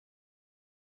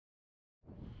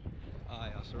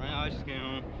So right now I just came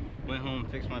home, went home,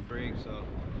 fixed my brakes, so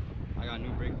I got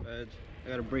new brake pads. I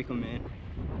gotta break them in.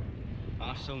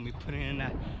 Also, we put it in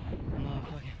that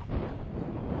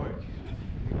motherfucking work.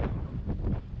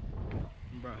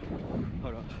 Bro,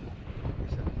 hold up.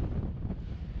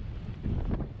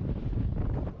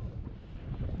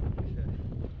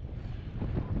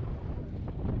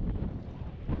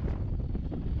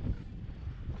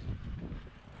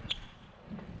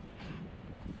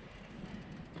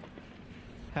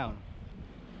 Hell no.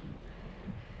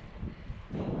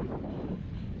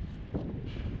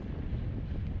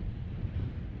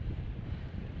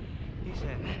 He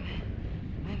said, man.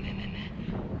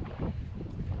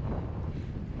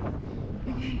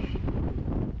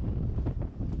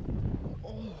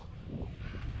 Oh.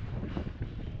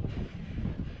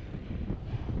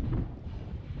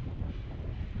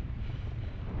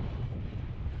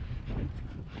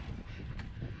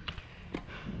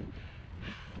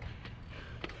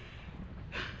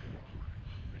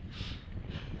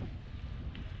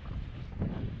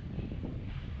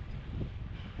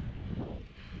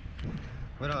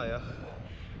 What up, yo?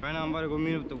 Right now I'm about to go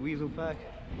meet up with the Weasel pack.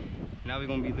 Now we're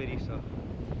gonna be litty, so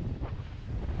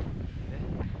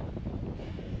yeah.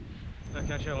 I'll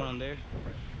catch y'all when I'm there,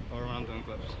 or when I'm doing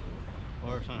clips,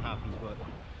 or if something happens. But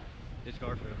it's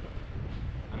Garfield.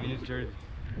 I mean, it's Jersey.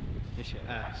 This shit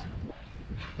ass.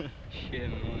 Shit,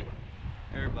 man.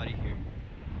 Everybody here.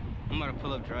 I'm about to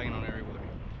pull up Dragon on everybody.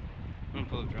 I'm gonna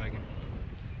pull up Dragon.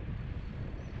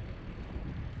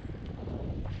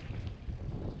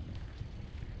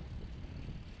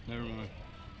 Never mind.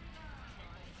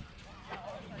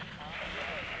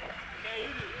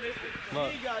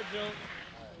 Look. He got jumped.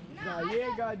 Nah, you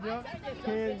ain't got jumped.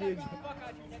 Cam did.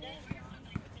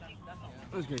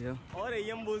 What's good, yo? All the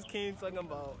yumbos came talking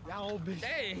about y'all old bitch.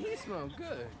 Hey, he smelled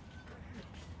good.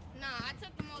 Nah, I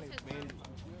took the most hits.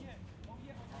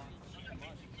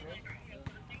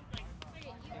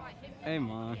 Hey,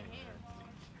 man.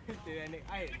 I hit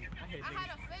I had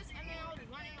a fist and then I was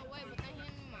running away, but then he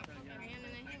hit me in my fucking hand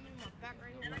and then hit me in my back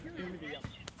right here.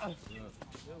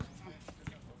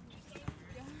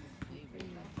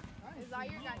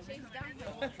 Zaire got chased down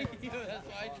here. That's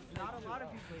why I just Not a lot of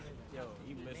people. Yo,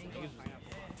 he missed it.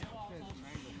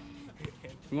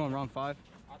 You going round 5?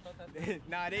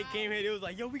 Nah, they came here. They was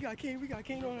like, yo, we got Kane on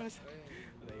us. I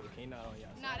was like, Kane not on y'all.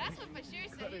 Nah, that's what Bashir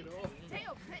said.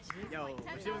 Tail pitch. Yo,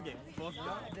 Bashir was getting fucked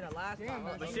up. I did it last time.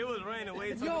 Bashir was running away.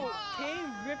 Yo,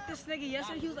 Kane ripped this nigga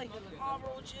yesterday. He was like, oh,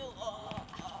 bro, chill.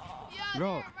 Yeah,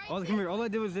 Bro, right come here. All I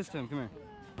did was this to him. Come here.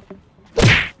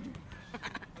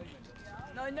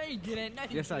 No, you didn't. No, you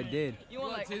Yes, I did. You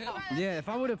want like, Yeah, if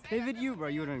I would have pivoted you, bro,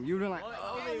 you would have like.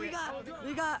 hey, we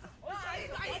got.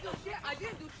 I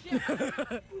didn't do shit. Yo,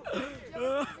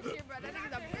 Bashir, bro, that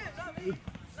nigga's a bitch.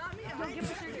 Not me. Yo, give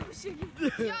a shit. Yo,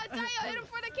 Tayo, hit him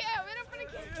for the cam. Hit him for the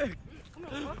cam. Come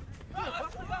on, bro.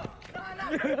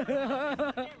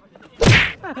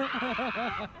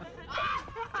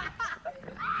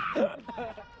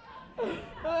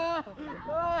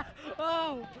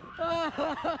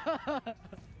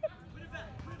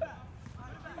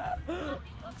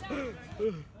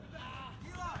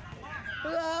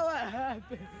 What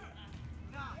happened?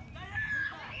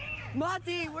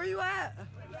 Monty, where you at?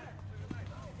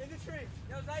 In the tree.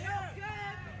 Yo, Zaire!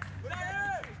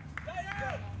 Zaire!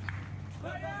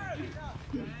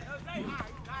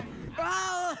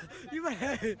 Oh, you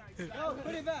better. Yo,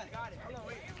 put it back.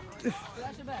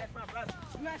 Flash it back.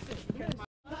 Smash it.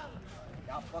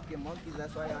 Y'all fucking monkeys,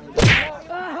 that's why y'all ain't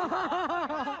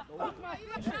Bro, you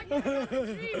got trying to get him in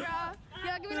the tree, bro.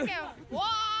 Yo, give me the cam.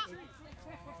 What?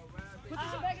 Put this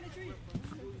shit back in the tree.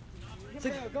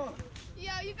 Go.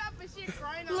 Yo, you got Bashir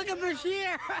crying. Look at Bashir.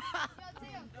 Yo,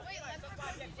 Tayo, wait, let's put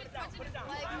Bashir punching his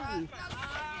leg, bro.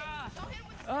 Don't hit him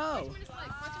with the Oh. punch him in his leg.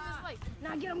 Punch him in his leg.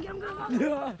 Nah, get him.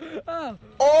 Oh.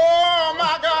 Oh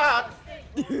my god!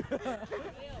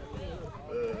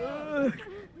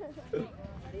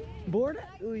 Bored?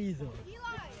 Weasel. Eli,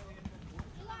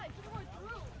 come on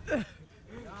through.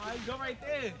 Nah, go right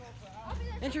there.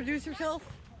 Introduce yourself.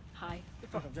 Hi.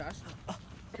 Fuck up, Josh.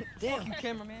 Damn. You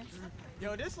cameraman.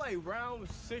 Yo, this like round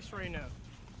 6 right now.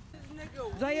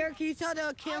 Zaire, can you tell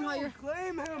the cam how you're?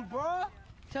 Claim him, bro.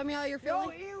 Tell me how you're Yo,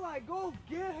 feeling. Eli, go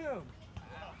get him.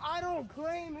 I don't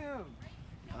claim him.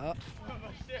 Oh.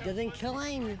 Doesn't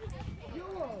claim.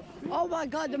 Oh my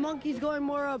God, the monkey's going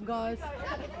more up, guys.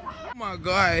 Oh my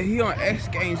God, he on X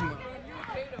Games mode.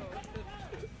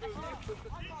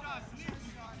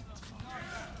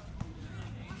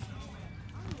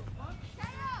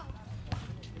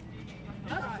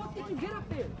 How the fuck did you get up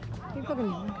there? You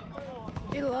fucking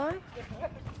Eli?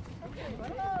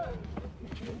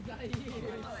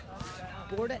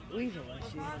 Bored at weasel, I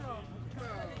see.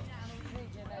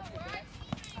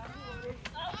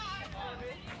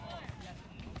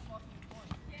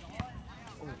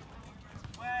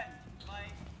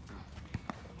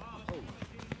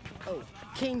 Oh,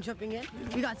 Kane jumping in.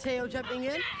 We got Teo jumping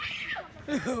in.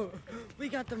 We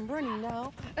got them running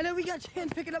now. And then we got Chan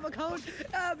picking up a cone.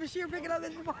 Bashir picking up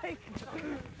his bike.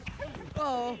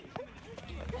 Oh.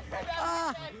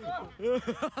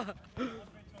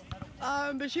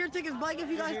 Bashir took his bike, if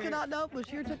you guys cannot know.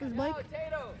 Bashir took his bike.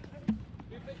 Tato,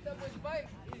 he picked up his bike.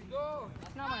 He's gone.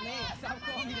 That's not my name. Stop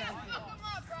calling me that.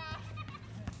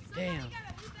 Damn.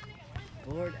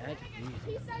 Bored at weasel.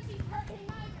 He says he's hurting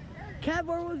my Kev,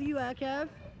 where was you at, Kev?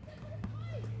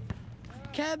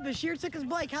 Kev, Bashir took his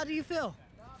bike. How do you feel?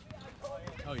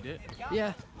 Oh, he did?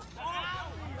 Yeah.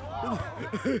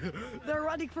 They're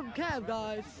running from Kev,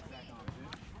 guys.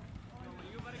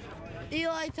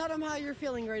 Eli, tell them how you're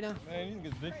feeling right now. Man,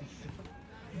 these niggas bitches.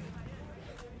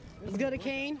 Let's go to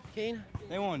Kane. Kane.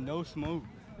 They want no smoke.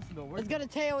 This is the worst. Let's go to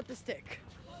Teo with the stick.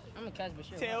 I'm gonna catch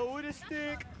Bashir. Tail with a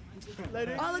stick. Let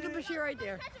it Oh, look at Bashir right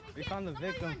there. We found the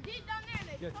victim.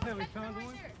 Yeah, Teo, we found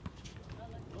one.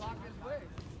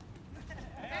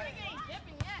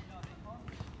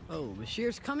 Oh,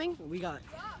 Bashir's coming. We got.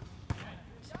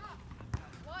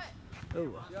 What?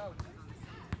 Oh.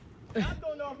 I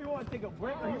don't know if he want to take a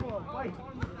break or he want to fight.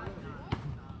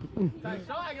 Like,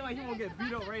 Shaw acting like he want to get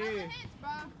beat up right here.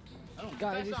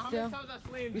 Guys, How many times I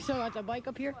slammed we you? still got the bike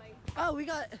up here. Oh, we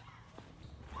got.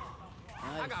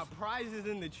 I got prizes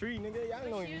in the tree, nigga. Y'all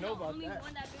don't even know about that.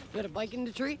 We got a bike in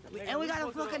the tree, and we got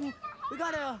a fucking. We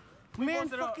got a man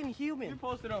posted up. fucking We human.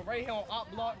 posted up right here on Op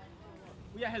Block.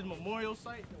 We got his memorial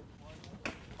site.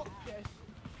 Fuck that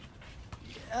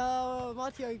shit.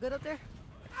 Monty, are you good up there?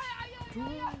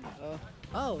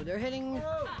 Oh, they're hitting.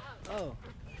 Oh.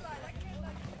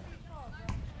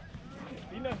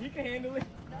 You know, he can handle it.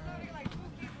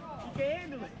 He can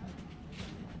handle it.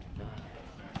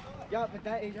 Yo, but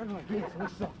that age, I'm like, yes,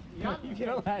 what's up? Y'all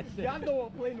don't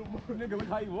want to play no more. Nigga, look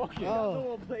how you walking. Y'all don't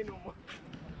want to play no more.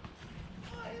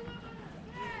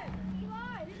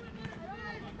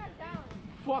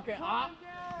 Fucking Op.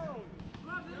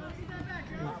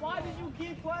 Why did you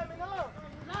keep climbing up?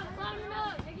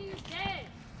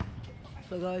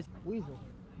 So guys, weasel.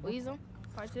 Weasel,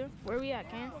 part 2. Where we at,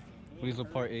 Ken? Weasel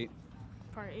part 8.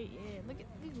 Part 8. Yeah.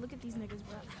 Look at these niggas,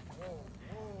 bro.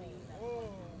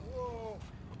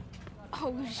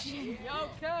 Oh shit. Yo,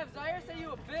 Kev, Zaire said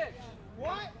you a bitch.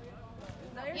 What?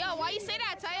 Yo, why you say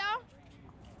that, Tayo?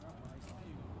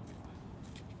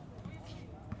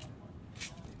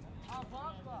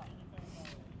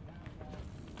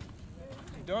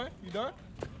 You done? You done?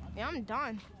 Yeah, I'm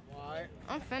done. Alright.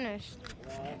 I'm finished.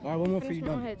 Alright, one more for Finish you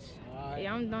my done. hits.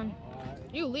 Yeah, I'm done.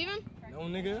 You leaving? No,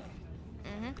 nigga.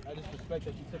 Mm-hmm. I just respect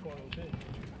that you took on them shit.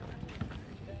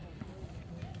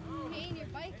 Hey, your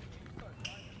bike?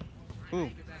 Who?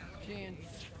 Chan.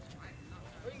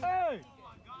 Hey!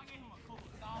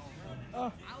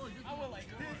 I went like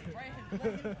this, right?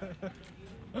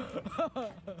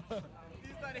 He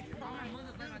started crying.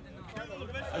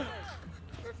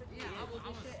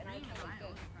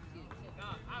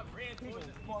 I ran towards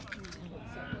this fuck.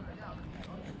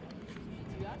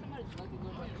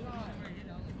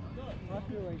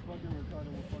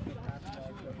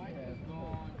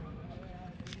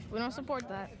 We don't support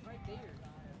that.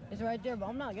 It's right there, but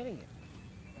I'm not getting it.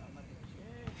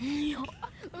 Yo,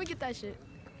 let me get that shit.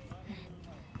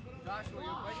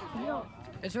 Yo,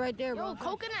 It's right there, bro.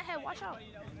 coconut head, watch out.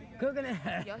 Cooking it.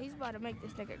 Yo, he's about to make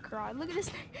this nigga cry. Look at this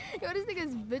nigga. Yo, this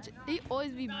nigga's bitch. He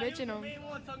always be bitching him.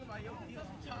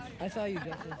 I saw you,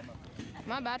 Justin.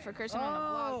 My bad for cursing on the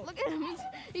vlog. Look at him.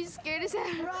 He's scared as hell.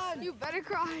 Run. You better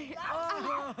cry.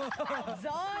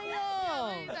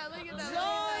 Zion! Look at that.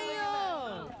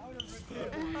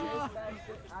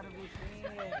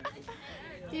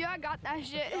 Yo, I got that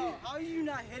shit. How are you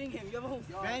not hitting him? You have a whole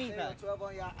fanny pack. 12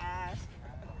 on your ass.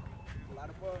 A lot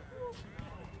of fun.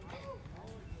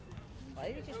 Why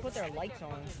did you just put their lights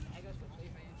on?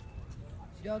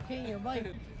 Yo, King, your bike.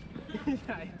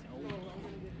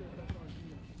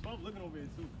 Stop looking over here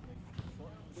too.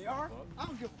 They are? I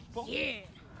don't give a fuck. Yeah.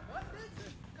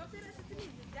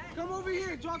 Come over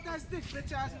here. Drop that stick,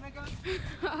 bitch ass nigga.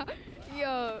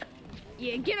 Yo.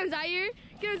 Yeah, get him, Zaire.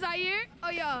 Get him, Zaire. Oh,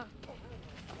 yeah.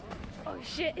 Oh,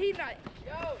 shit. He not.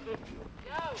 Yo.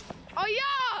 Oh,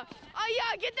 yeah. Oh,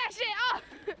 yeah. Get that shit.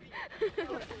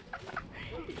 Oh.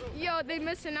 Yo, they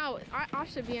missing out. I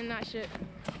should be in that shit.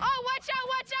 Oh, watch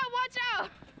out.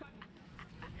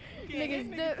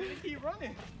 Niggas dip. Keep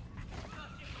running.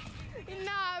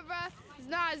 Nah, bruh.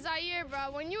 Nah, Zaire,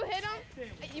 bro. When you hit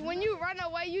him, when you run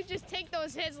away, you just take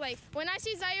those hits. Like, when I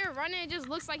see Zaire running, it just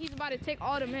looks like he's about to take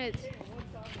all them hits.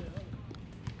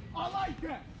 I like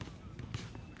that.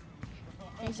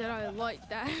 He said, I like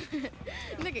that.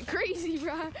 Nigga crazy,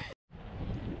 bro.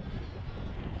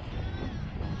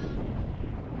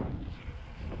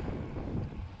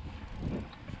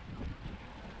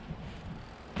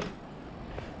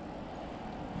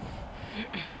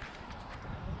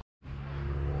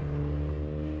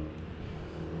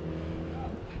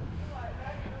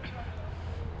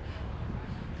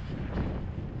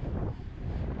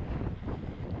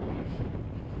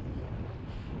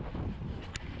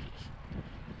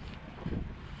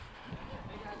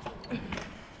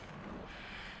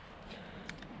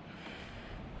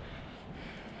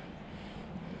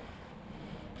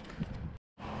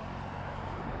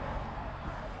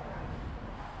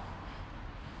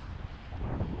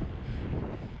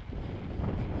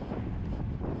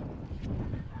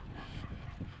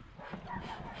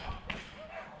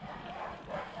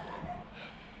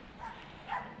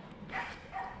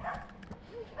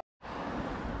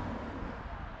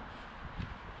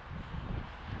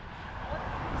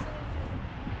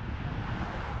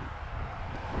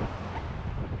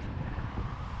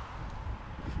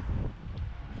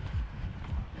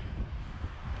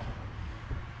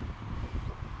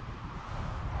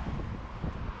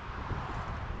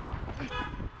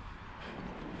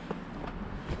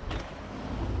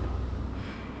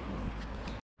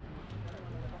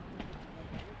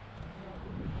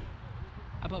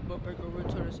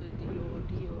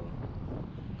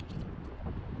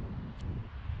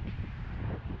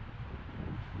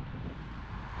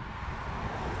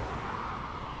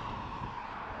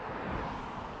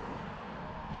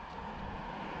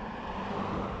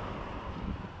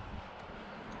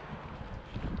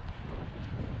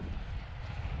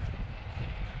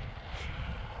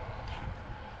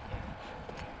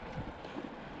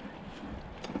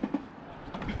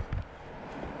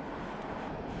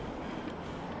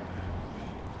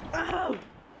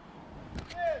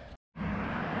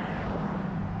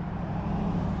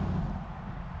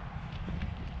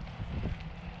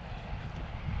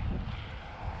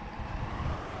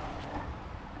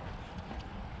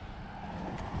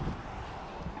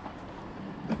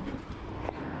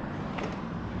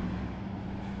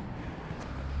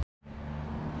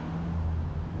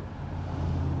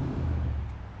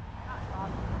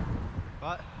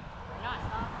 What?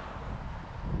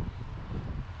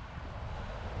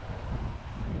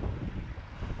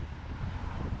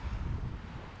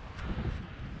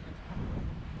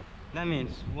 That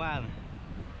means wilding.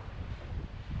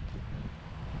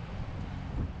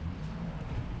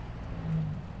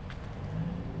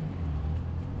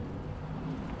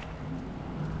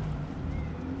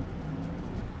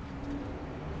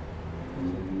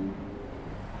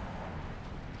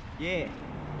 Yeah.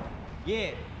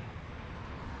 Yeah.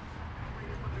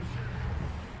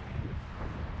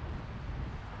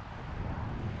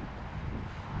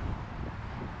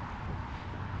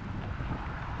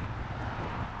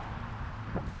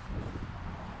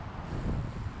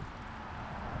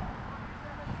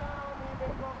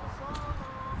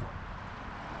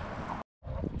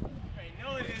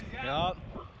 Yup.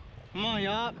 Come on,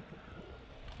 yup.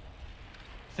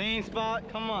 Same spot.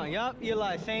 Come on, yup. You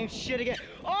like same shit again.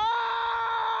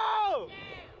 Oh!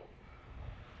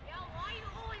 Yo, why you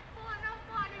always pulling up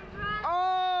on him, bro?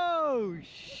 Oh!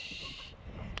 Shh.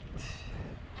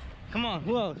 Come on,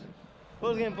 who else? Who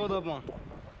else getting pulled up on?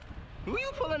 Who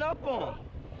you pulling up on?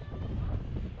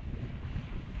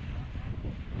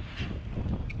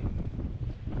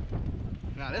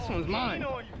 Nah, this one's mine.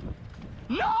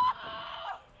 No!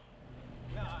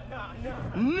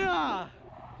 Nah!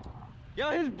 Yo,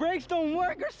 his brakes don't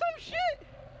work or some shit?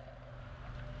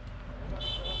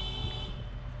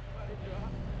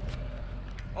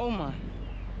 Oh my.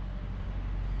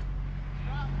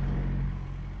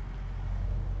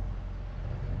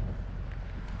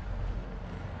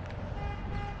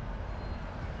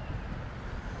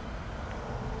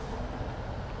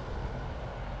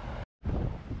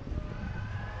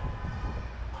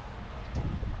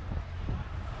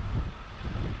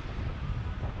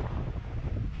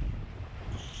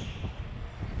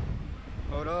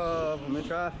 Hold up, I'm in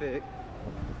traffic.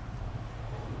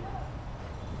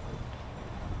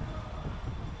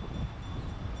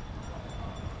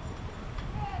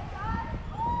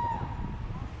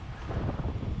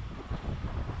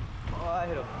 Oh, I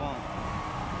hit a bump.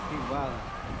 He's wildin'.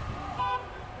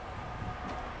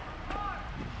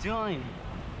 Done.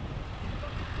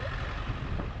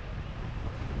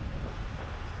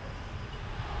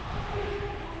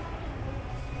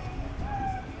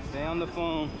 Stay on the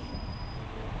phone.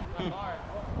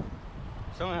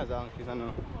 Someone has Allen keys, I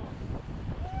know.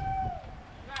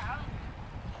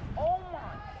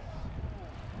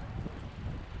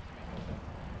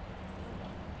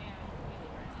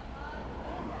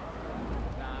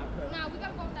 Nah, we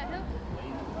gotta go up that hill.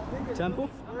 Temple?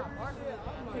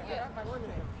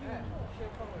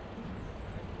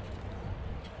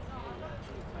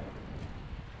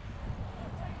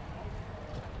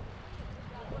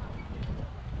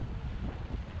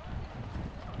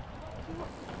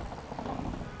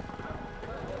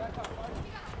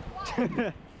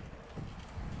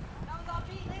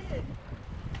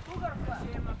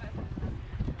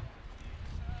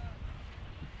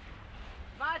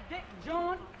 My dick,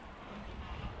 John.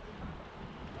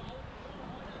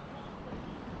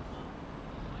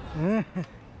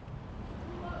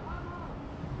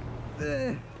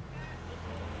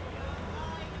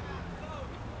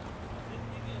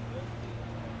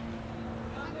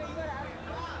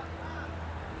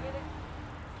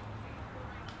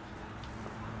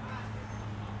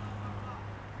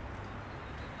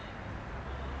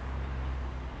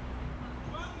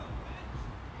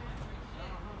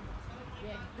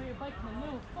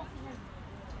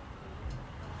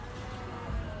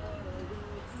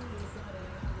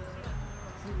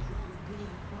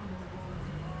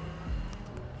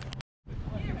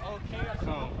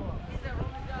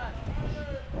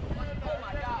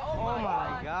 Oh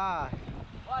my god.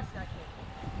 Watch that kid.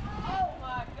 Oh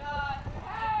my God.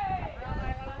 Hey!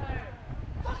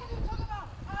 What are you talking about?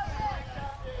 Oh,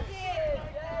 yeah,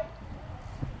 Jay.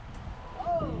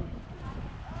 Oh.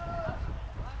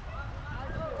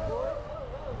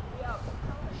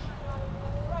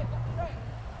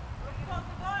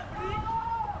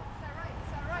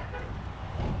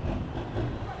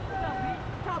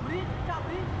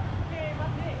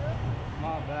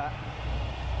 My bad.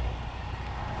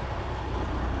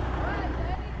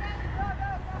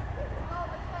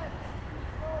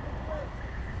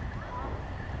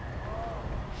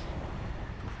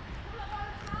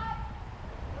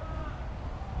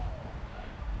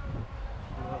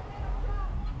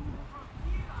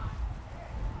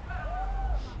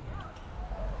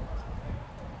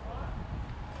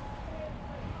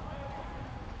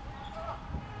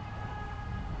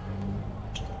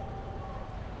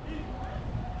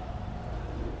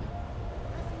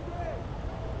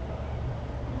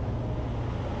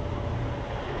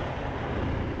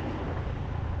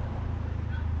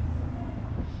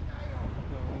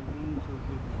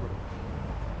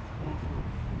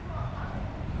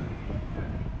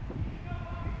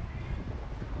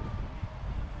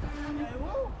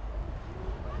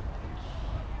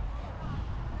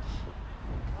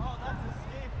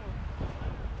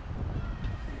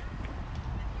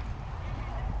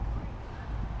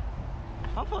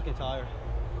 I'm fucking tired.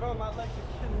 Bro, my legs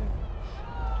are killing me.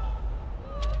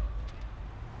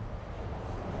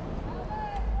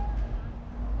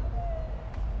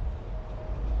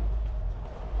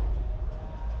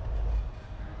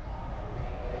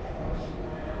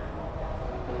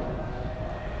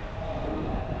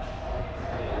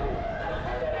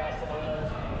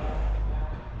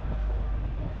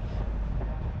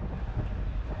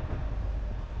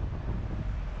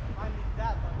 I need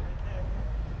that one right there.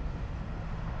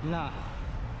 Nah.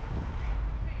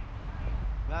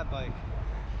 That bike.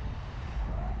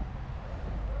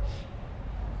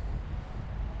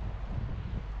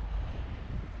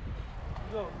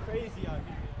 You go crazy out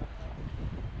here.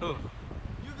 Who?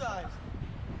 You guys.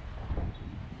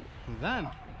 Them.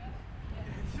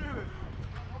 True.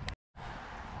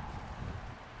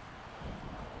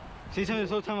 See, tell me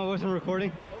this whole time I wasn't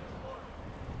recording?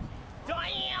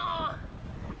 Damn!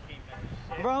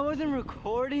 Bro, I wasn't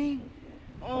recording?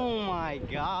 Oh my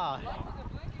god.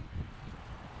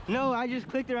 No, I just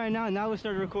clicked it right now and now it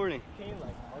started recording.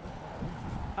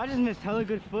 I just missed hella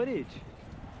good footage.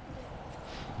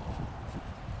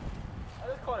 I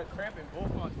just caught a cramp in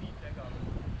both my feet. Check out.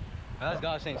 That's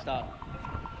God saying stop.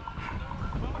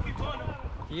 I'm gonna keep going though.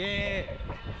 Yeah.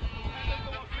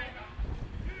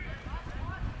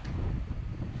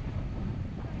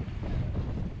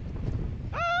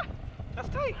 Ah, that's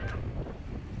tight.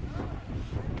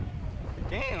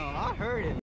 Damn, I heard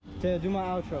it. Taylor, do my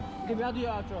outro. Give I'll do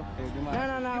your outro. Hey, do my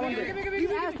No, I want to.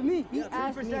 You asked me. You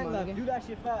asked me, 3% my left. nigga. Do that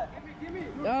shit fast.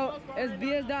 Yo, it's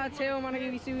BS.Tail, my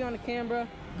nigga. We see you on the camera.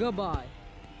 Goodbye.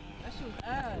 That shit was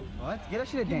ass. What? Get that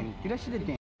shit to Danny. Get that shit to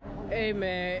Danny. Hey,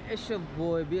 man. It's your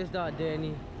boy,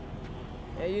 BS.Danny.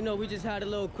 Hey, you know, we just had a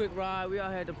little quick ride. We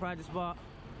out here at the practice spot.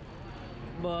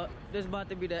 But this about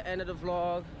to be the end of the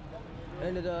vlog.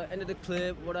 End of the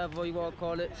clip, whatever you want to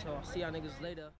call it. So I'll see y'all niggas later.